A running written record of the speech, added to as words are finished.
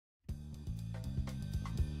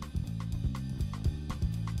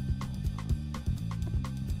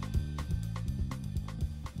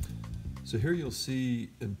So here you'll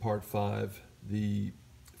see in part 5 the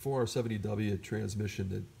 4R70W transmission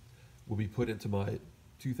that will be put into my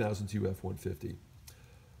 2002 F-150.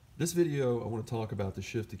 This video I want to talk about the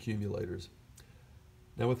shift accumulators.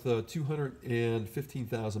 Now with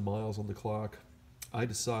 215,000 miles on the clock, I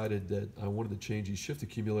decided that I wanted to change these shift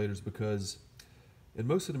accumulators because in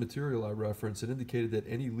most of the material I referenced, it indicated that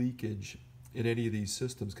any leakage in any of these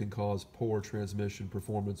systems can cause poor transmission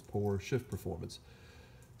performance, poor shift performance.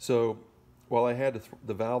 So while I had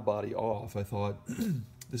the valve body off, I thought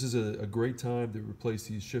this is a great time to replace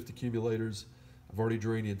these shift accumulators. I've already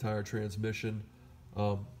drained the entire transmission.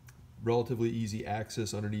 Relatively easy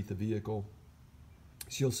access underneath the vehicle.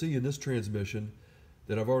 So you'll see in this transmission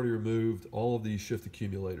that I've already removed all of these shift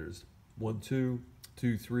accumulators. 1, 2,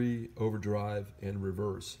 2, 3, overdrive, and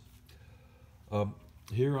reverse.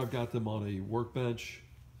 Here I've got them on a workbench,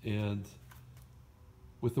 and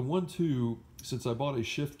with the 1, 2, since I bought a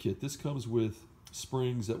shift kit, this comes with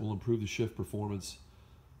springs that will improve the shift performance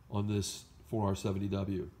on this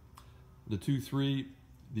 4R70W. The 2, 3,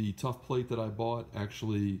 the tough plate that I bought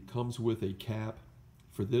actually comes with a cap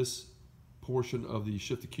for this portion of the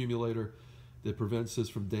shift accumulator that prevents this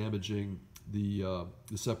from damaging the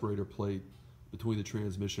separator plate between the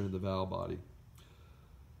transmission and the valve body.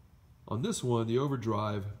 On this one, the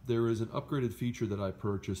overdrive, there is an upgraded feature that I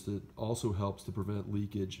purchased that also helps to prevent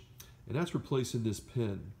leakage, and that's replacing this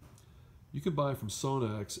pin. You can buy from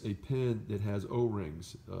SONNAX a pin that has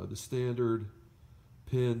O-rings. The standard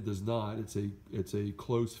pin does not. It's a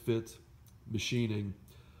close fit machining,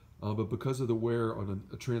 but because of the wear on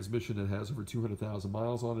a transmission that has over 200,000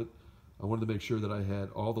 miles on it, I wanted to make sure that I had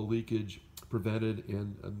all the leakage prevented,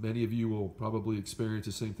 and many of you will probably experience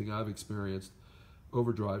the same thing I've experienced,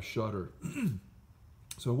 overdrive shutter.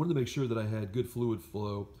 So I wanted to make sure that I had good fluid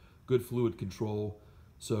flow, good fluid control.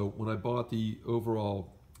 So when I bought the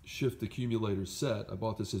overall shift accumulator set, I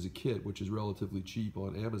bought this as a kit, which is relatively cheap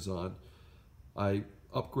on Amazon. I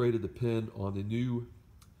upgraded the pin on the new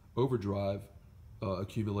overdrive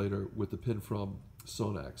accumulator with the pin from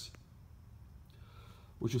SONNAX.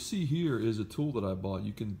 What you'll see here is a tool that I bought.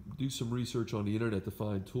 You can do some research on the internet to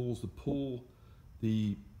find tools to pull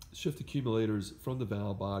the shift accumulators from the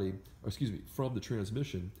valve body, or excuse me, from the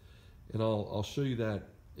transmission, and I'll show you that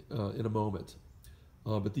in a moment.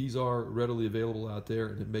 But these are readily available out there,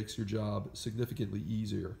 and it makes your job significantly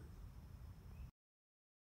easier.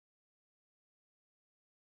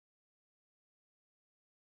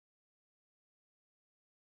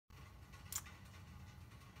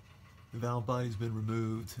 The valve body's been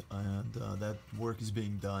removed, and that work is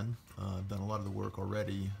being done. I've done a lot of the work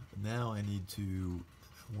already. Now I need to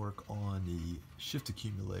work on the shift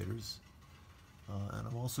accumulators, and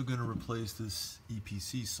I'm also going to replace this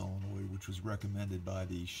EPC Solenoid, which was recommended by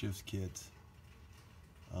the shift kit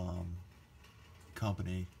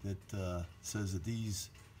company, that says that these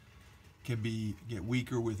can get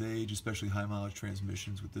weaker with age, especially high mileage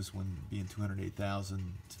transmissions. With this one being 208,000,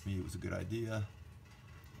 to me it was a good idea.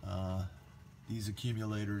 These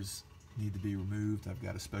accumulators need to be removed. I've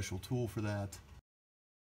got a special tool for that.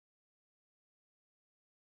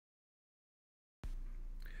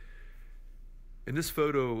 In this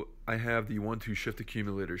photo, I have the 1-2 shift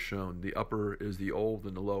accumulators shown. The upper is the old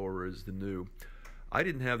and the lower is the new. I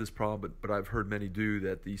didn't have this problem, but I've heard many do,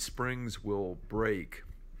 that the springs will break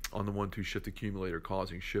on the 1-2 shift accumulator,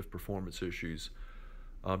 causing shift performance issues.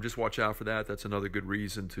 Just watch out for that. That's another good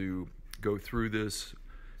reason to go through this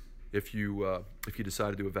if you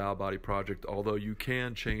decide to do a valve body project, although you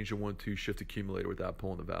can change a 1-2 shift accumulator without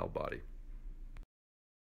pulling the valve body.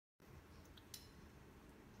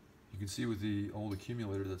 You can see with the old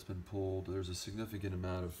accumulator that's been pulled, there's a significant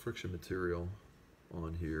amount of friction material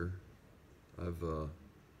on here. I've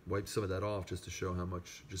wiped some of that off just to show how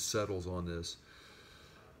much just settles on this.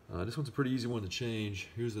 This one's a pretty easy one to change.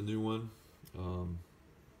 Here's the new one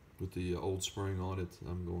with the old spring on it.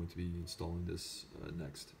 I'm going to be installing this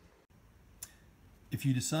next. If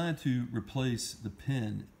you decide to replace the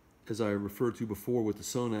pin, as I referred to before with the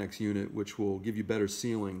SONNAX unit, which will give you better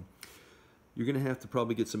sealing, you're going to have to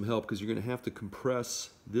probably get some help, because you're going to have to compress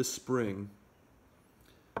this spring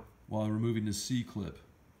while removing the C-clip.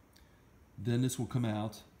 Then this will come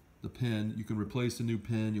out, the pin. You can replace the new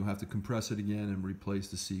pin. You'll have to compress it again and replace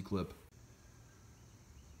the C-clip.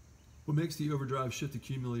 What makes the overdrive shift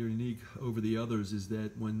accumulator unique over the others is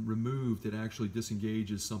that when removed, it actually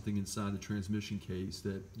disengages something inside the transmission case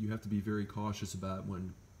that you have to be very cautious about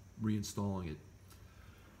when reinstalling it.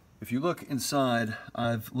 If you look inside,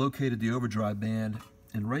 I've located the overdrive band,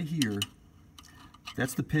 and right here,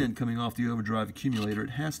 that's the pin coming off the overdrive accumulator.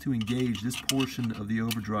 It has to engage this portion of the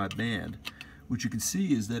overdrive band, what you can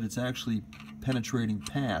see is that it's actually penetrating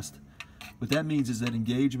past. What that means is that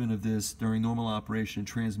engagement of this during normal operation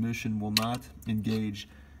transmission will not engage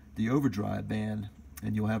the overdrive band,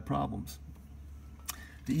 and you'll have problems.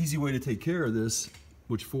 The easy way to take care of this,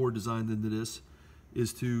 which Ford designed into this,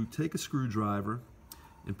 is to take a screwdriver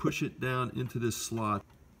and push it down into this slot.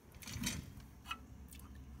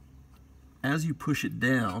 As you push it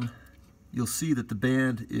down, you'll see that the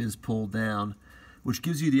band is pulled down, which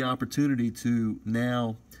gives you the opportunity to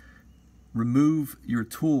now remove your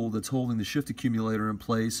tool that's holding the shift accumulator in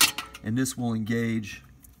place, and this will engage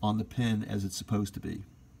on the pin as it's supposed to be.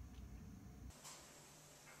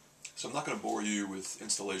 So I'm not going to bore you with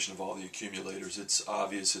installation of all the accumulators. It's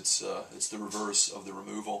obvious, it's the reverse of the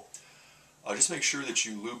removal. Just make sure that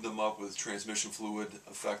you lube them up with transmission fluid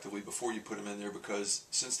effectively before you put them in there, because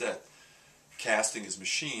since that casting is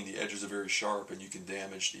machined, the edges are very sharp and you can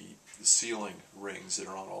damage the sealing rings that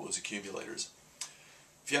are on all those accumulators.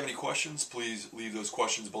 If you have any questions, please leave those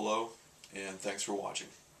questions below, and thanks for watching.